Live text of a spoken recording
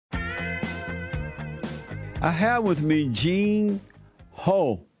I have with me Gene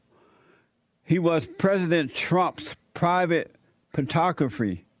Ho. He was President Trump's private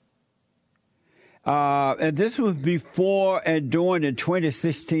photography. And this was before and during the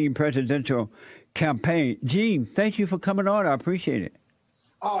 2016 presidential campaign. Gene, thank you for coming on. I appreciate it.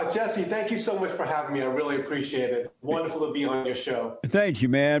 Oh, Jesse, thank you so much for having me. I really appreciate it. Wonderful to be on your show. Thank you,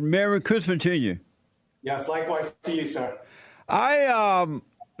 man. Merry Christmas to you. Yes, likewise to you, sir.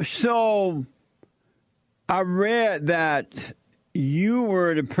 So I read that you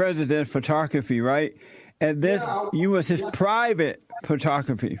were the president of photography, right? And this, you was his private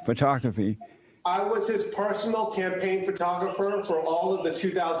photography. I was his personal campaign photographer for all of the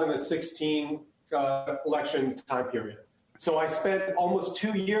 2016 election time period. So I spent almost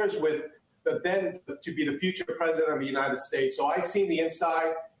 2 years with the then to be the future president of the United States. So I seen the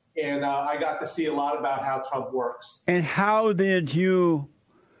inside, and I got to see a lot about how Trump works. And how did you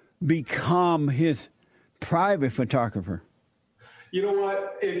become his private photographer? You know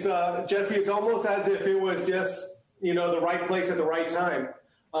what? It's Jesse. It's almost as if it was just the right place at the right time.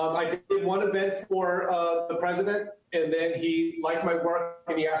 I did one event for the president, and then he liked my work,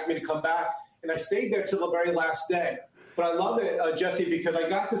 and he asked me to come back, and I stayed there till the very last day. But I love it, Jesse, because I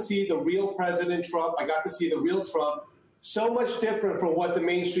got to see the real President Trump. I got to see the real Trump, so much different from what the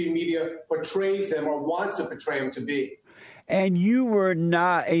mainstream media portrays him or wants to portray him to be. And you were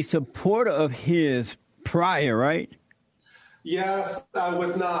not a supporter of his prior, right? Yes, I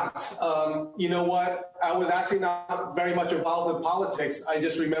was not. You know what? I was actually not very much involved in politics. I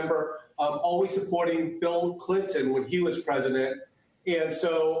just remember always supporting Bill Clinton when he was president. And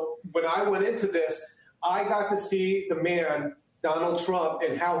so when I went into this, I got to see the man, Donald Trump,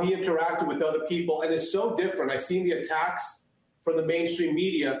 and how he interacted with other people. And it's so different. I've seen the attacks from the mainstream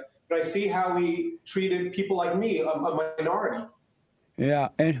media, but I see how he treated people like me, a minority. Yeah.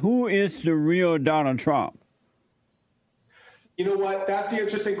 And who is the real Donald Trump? You know what? That's the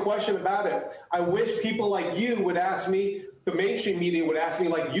interesting question about it. I wish people like you would ask me, the mainstream media would ask me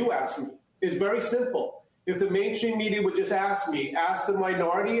like you asked me. It's very simple. If the mainstream media would just ask the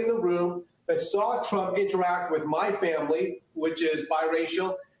minority in the room that saw Trump interact with my family, which is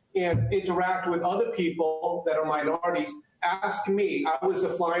biracial, and interact with other people that are minorities, ask me. I was a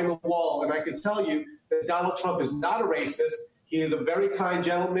fly on the wall, and I can tell you that Donald Trump is not a racist. He is a very kind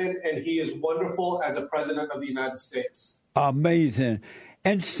gentleman, and he is wonderful as a president of the United States. Amazing.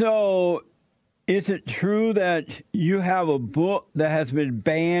 And so is it true that you have a book that has been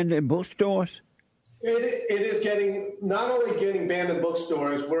banned in bookstores? It is not only getting banned in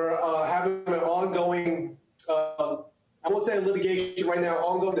bookstores, we're having an ongoing, I won't say a litigation right now,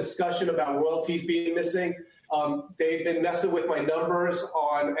 ongoing discussion about royalties being missing. They've been messing with my numbers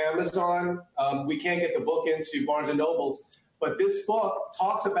on Amazon. We can't get the book into Barnes & Nobles. But this book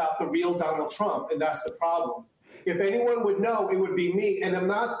talks about the real Donald Trump, and that's the problem. If anyone would know, it would be me. And I'm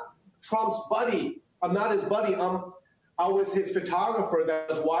not Trump's buddy. I'm not his buddy. I was his photographer that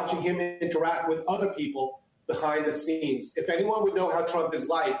was watching him interact with other people behind the scenes. If anyone would know how Trump is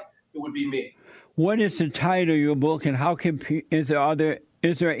like, it would be me. What is the title of your book, and how is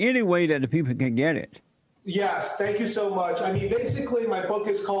there any way that the people can get it? Yes, thank you so much. I mean, basically, my book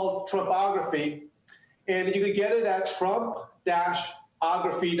is called Trumpography, and you can get it at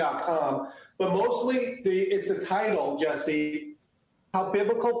trump-ography.com. But mostly, it's a title, Jesse, How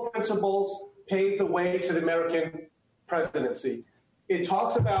Biblical Principles Pave the Way to the American Presidency. It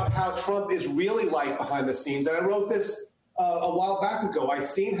talks about how Trump is really like behind the scenes. And I wrote this a while back ago. I've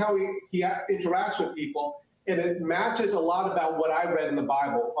seen how he interacts with people, and it matches a lot about what I read in the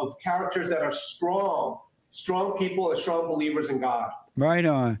Bible of characters that are strong people and strong believers in God. Right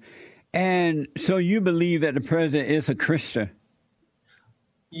on. And so you believe that the president is a Christian?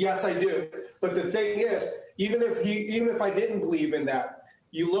 Yes, I do. But the thing is, even if I didn't believe in that,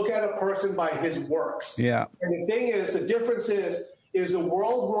 you look at a person by his works. Yeah. And the thing is, the difference is the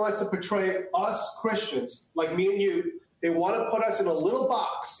world wants to portray us Christians, like me and you. They want to put us in a little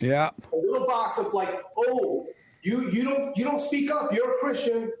box. Yeah. A little box of like, oh, you don't speak up. You're a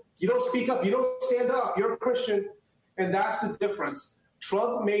Christian. You don't speak up. You don't stand up. You're a Christian. And that's the difference.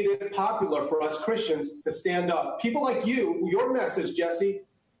 Trump made it popular for us Christians to stand up. People like you, your message, Jesse,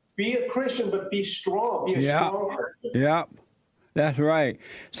 be a Christian, but be strong. Be a strong Christian. Yeah, that's right.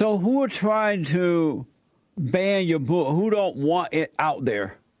 So who are trying to ban your book? Who don't want it out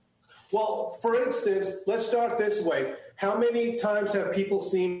there? Well, for instance, let's start this way. How many times have people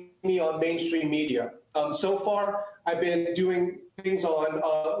seen me on mainstream media? So far, I've been doing things on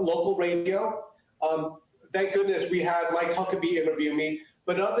local radio. Thank goodness we had Mike Huckabee interview me.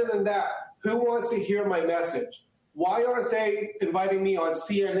 But other than that, who wants to hear my message? Why aren't they inviting me on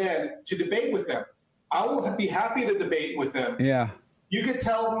CNN to debate with them? I will be happy to debate with them. Yeah. You could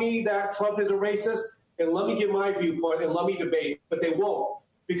tell me that Trump is a racist, and let me give my viewpoint, and let me debate, but they won't,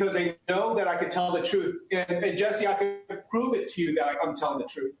 because they know that I can tell the truth. And Jesse, I can prove it to you that I'm telling the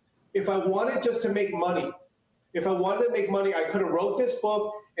truth. If I wanted just to make money, I could have wrote this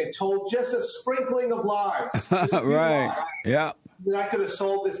book and told just a sprinkling of lies. Just a few right. lies. Yeah. Then I could have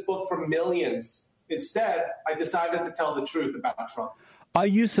sold this book for millions. Instead, I decided to tell the truth about Trump. Are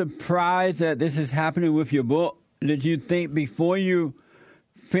you surprised that this is happening with your book? Did you think before you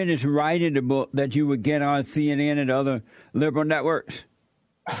finished writing the book that you would get on CNN and other liberal networks?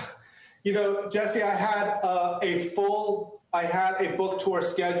 You know, Jesse, I had a book tour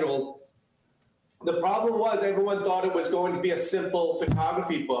scheduled. The problem was everyone thought it was going to be a simple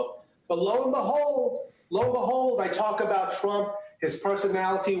photography book. But lo and behold, I talk about Trump, his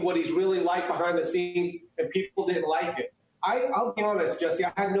personality, what he's really like behind the scenes, and people didn't like it. I'll be honest, Jesse,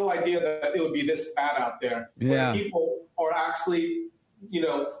 I had no idea that it would be this bad out there. Yeah. People are actually,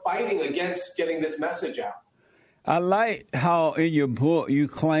 fighting against getting this message out. I like how in your book you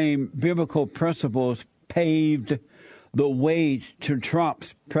claim biblical principles paved the way to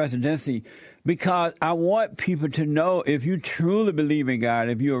Trump's presidency, because I want people to know if you truly believe in God,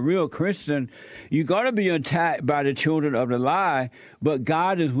 if you're a real Christian, you're going to be attacked by the children of the lie, but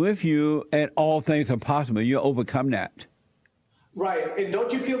God is with you and all things are possible. You'll overcome that. Right. And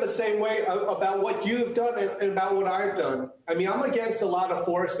don't you feel the same way about what you've done and about what I've done? I mean, I'm against a lot of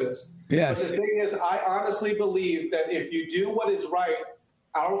forces. Yes. But the thing is, I honestly believe that if you do what is right,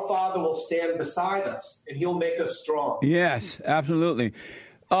 our Father will stand beside us and he'll make us strong. Yes, absolutely.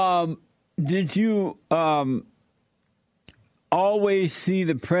 Did you always see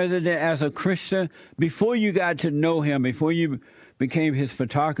the president as a Christian? Before you got to know him, before you became his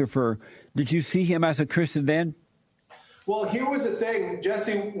photographer, did you see him as a Christian then? Well, here was the thing,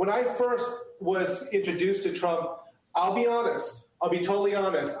 Jesse. When I first was introduced to Trump, I'll be honest. I'll be totally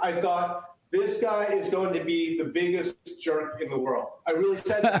honest. I thought this guy is going to be the biggest jerk in the world. I really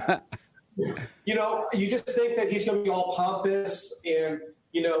said that. You just think that he's going to be all pompous and,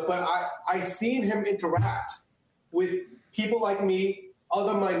 but I seen him interact with people like me,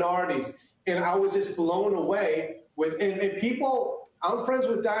 other minorities, and I was just blown away with, and people, I'm friends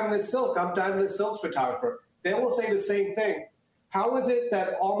with Diamond and Silk. I'm Diamond and Silk's photographer. They will say the same thing. How is it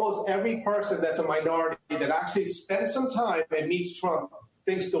that almost every person that's a minority that actually spends some time and meets Trump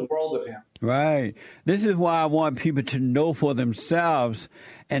thinks the world of him? Right. This is why I want people to know for themselves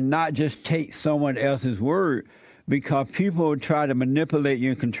and not just take someone else's word, because people try to manipulate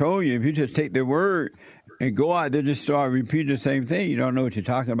you and control you. If you just take their word and go out there, just start repeating the same thing, you don't know what you're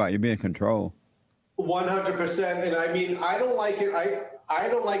talking about. You're being controlled. 100%. And I mean, I don't like it. I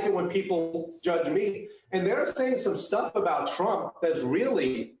don't like it when people judge me. And they're saying some stuff about Trump that's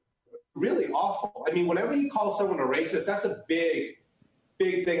really, really awful. I mean, whenever you call someone a racist, that's a big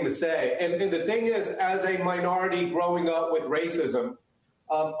thing to say. And the thing is, as a minority growing up with racism,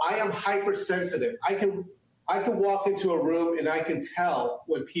 I am hypersensitive. I can walk into a room and I can tell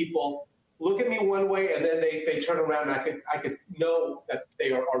when people look at me one way and then they turn around and I could know that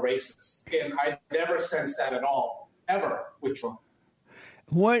they are racist. And I never sensed that at all, ever, with Trump.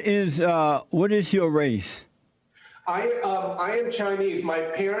 What is your race? I am Chinese. My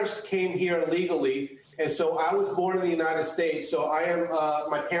parents came here legally, and so I was born in the United States. So I am.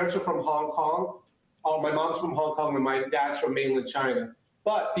 My parents are from Hong Kong. My mom's from Hong Kong, and my dad's from mainland China.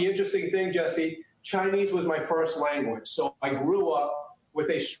 But the interesting thing, Jesse, Chinese was my first language. So I grew up with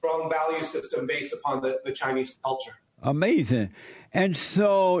a strong value system based upon the Chinese culture. Amazing. And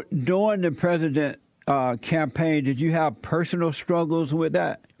so during the president campaign, did you have personal struggles with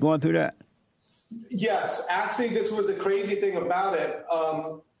that, going through that? Yes. Actually, this was a crazy thing about it.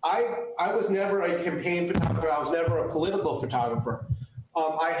 I was never a campaign photographer. I was never a political photographer.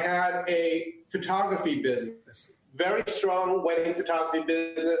 I had a photography business, very strong wedding photography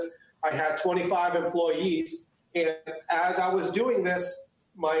business. I had 25 employees. And as I was doing this,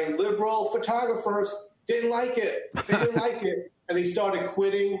 my liberal photographers didn't like it. They didn't like it. And they started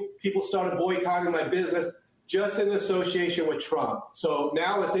quitting. People started boycotting my business just in association with Trump. So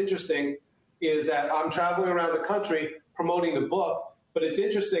now what's interesting is that I'm traveling around the country promoting the book, but it's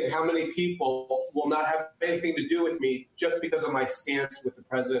interesting how many people will not have anything to do with me just because of my stance with the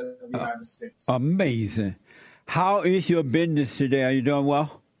President of the United States. Amazing. How is your business today? Are you doing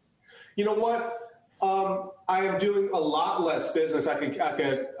well? You know what? I am doing a lot less business. I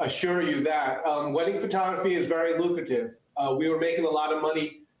could assure you that. Wedding photography is very lucrative. We were making a lot of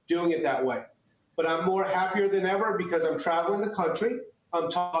money doing it that way. But I'm more happier than ever because I'm traveling the country. I'm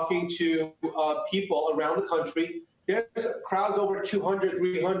talking to people around the country. There's crowds over 200,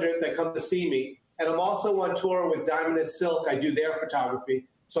 300 that come to see me. And I'm also on tour with Diamond and Silk. I do their photography.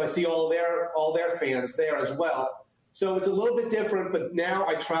 So I see all their fans there as well. So it's a little bit different, but now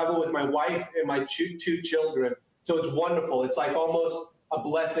I travel with my wife and my two children. So it's wonderful. It's like almost a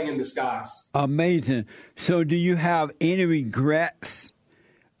blessing in disguise. Amazing. So do you have any regrets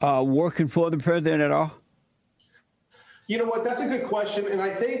working for the president at all? You know what? That's a good question. And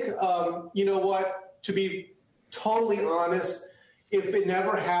I think, you know what, to be totally honest, if it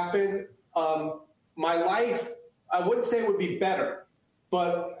never happened, my life, I wouldn't say it would be better,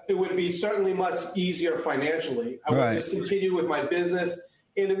 but it would be certainly much easier financially. I would just continue with my business.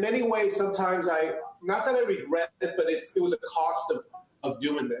 And in many ways, sometimes not that I regret it, but it was a cost of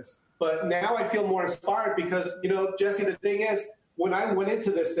doing this. But now I feel more inspired because, you know, Jesse, the thing is, when I went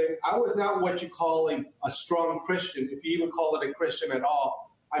into this thing, I was not what you call a strong Christian, if you even call it a Christian at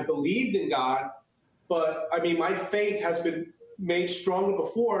all. I believed in God, but I mean, my faith has been made stronger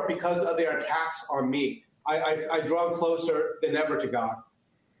before because of their attacks on me. I draw closer than ever to God.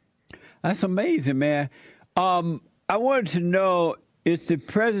 That's amazing, man. I wanted to know, is the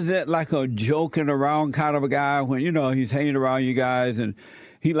president like a joking around kind of a guy when, you know, he's hanging around you guys and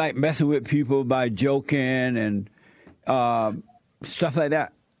he like messing with people by joking and stuff like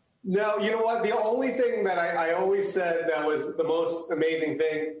that? No, you know what? The only thing that I always said that was the most amazing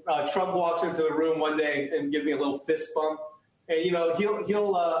thing, Trump walks into the room one day and gives me a little fist bump. And, you know,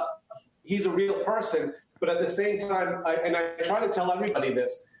 he's a real person. But at the same time, I try to tell everybody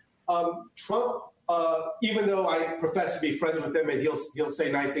this, Trump, even though I profess to be friends with him and he'll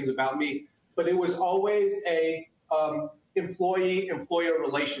say nice things about me, but it was always a employee-employer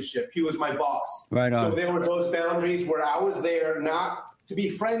relationship. He was my boss. Right on. So there were those boundaries where I was there not to be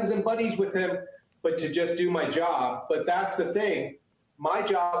friends and buddies with him, but to just do my job. But that's the thing. My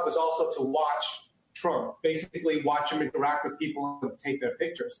job was also to watch Trump, basically watch him interact with people and take their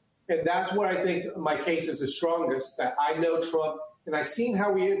pictures. And that's where I think my case is the strongest, that I know Trump and I've seen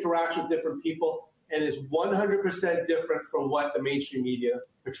how he interacts with different people and is 100% different from what the mainstream media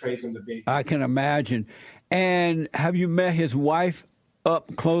portrays him to be. I can imagine. And have you met his wife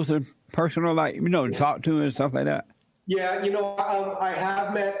up close and personal, like, you know, talk to her and stuff like that? Yeah, you know, I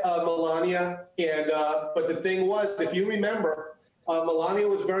have met Melania, and but the thing was, if you remember, Melania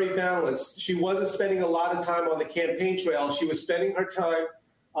was very balanced. She wasn't spending a lot of time on the campaign trail. She was spending her time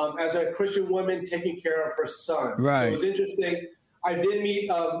as a Christian woman taking care of her son. Right. So it was interesting. I did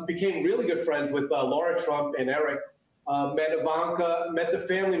became really good friends with Laura Trump and Eric, met Ivanka, met the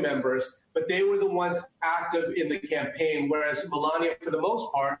family members, but they were the ones active in the campaign, whereas Melania, for the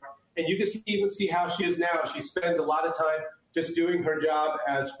most part, and you can even see how she is now. She spends a lot of time just doing her job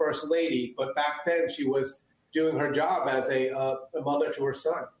as First Lady, but back then she was doing her job as a mother to her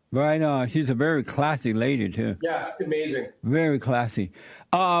son. Right on. She's a very classy lady, too. Yes, amazing. Very classy.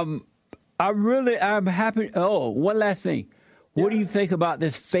 I'm happy. Oh, one last thing. What do you think about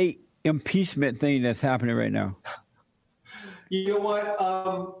this fake impeachment thing that's happening right now? You know what?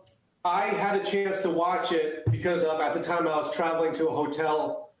 I had a chance to watch it because at the time I was traveling to a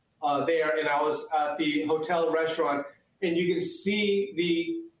hotel there, and I was at the hotel restaurant, and you can see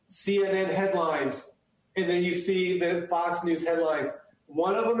the CNN headlines, and then you see the Fox News headlines.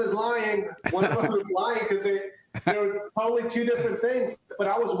 One of them is lying. One of them is lying because they're totally two different things. But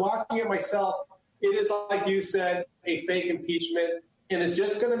I was watching it myself. It is, like you said, a fake impeachment, and it's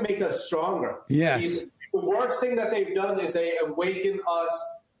just going to make us stronger. Yes. The worst thing that they've done is they awaken us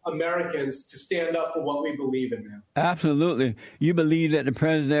Americans to stand up for what we believe in now. Absolutely. You believe that the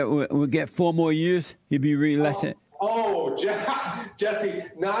president will get 4 more years? He'll be reelected? Jesse,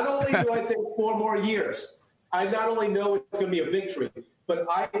 not only do I think 4 more years, I not only know it's going to be a victory, but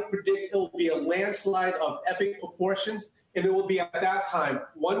I predict it will be a landslide of epic proportions, and it will be at that time,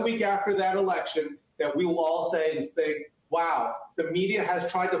 1 week after that election, that we will all say and think, wow, the media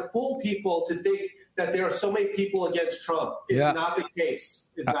has tried to fool people to think that there are so many people against Trump. It's not the case.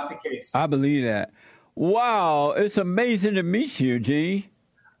 It's not the case. I believe that. Wow, it's amazing to meet you, Gene.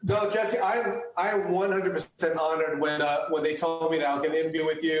 No, Jesse, I am 100% honored when they told me that I was going to interview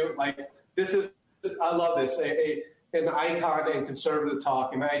with you. Like, I love this, an icon in conservative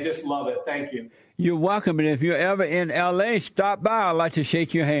talk, and I just love it. Thank you. You're welcome, and if you're ever in L.A., stop by. I'd like to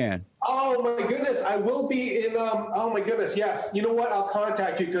shake your hand. Oh, my goodness. I will be in, oh, my goodness, yes. You know what? I'll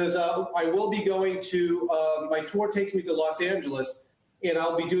contact you because I will be going to, my tour takes me to Los Angeles, and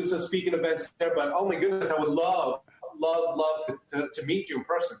I'll be doing some speaking events there. But, oh, my goodness, I would love to meet you in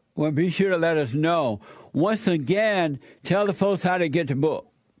person. Well, be sure to let us know. Once again, tell the folks how to get the book.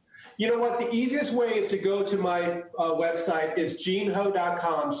 You know what? The easiest way is to go to my website is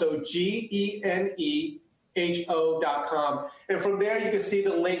geneho.com. So GeneHo.com. ho.com. And from there, you can see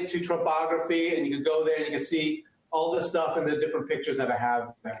the link to Trumpography, and you can go there and you can see all the stuff and the different pictures that I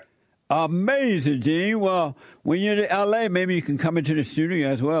have there. Amazing, Gene. Well, when you're in L.A., maybe you can come into the studio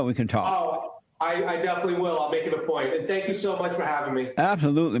as well. We can talk. Oh, I definitely will. I'll make it a point. And thank you so much for having me.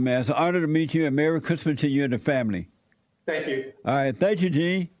 Absolutely, man. It's an honor to meet you, and Merry Christmas to you and the family. Thank you. All right. Thank you,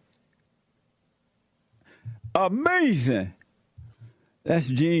 Gene. Amazing. That's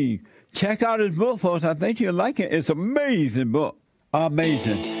Gene. Check out his book, folks. I think you'll like it. It's an amazing book.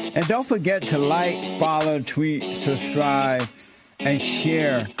 Amazing. And don't forget to like, follow, tweet, subscribe, and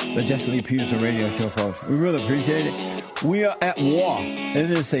share the Jesse Lee Peterson radio show, folks. We really appreciate it. We are at war. It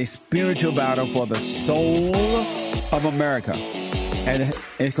is a spiritual battle for the soul of America. And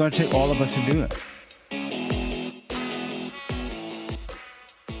it's going to take all of us to do it.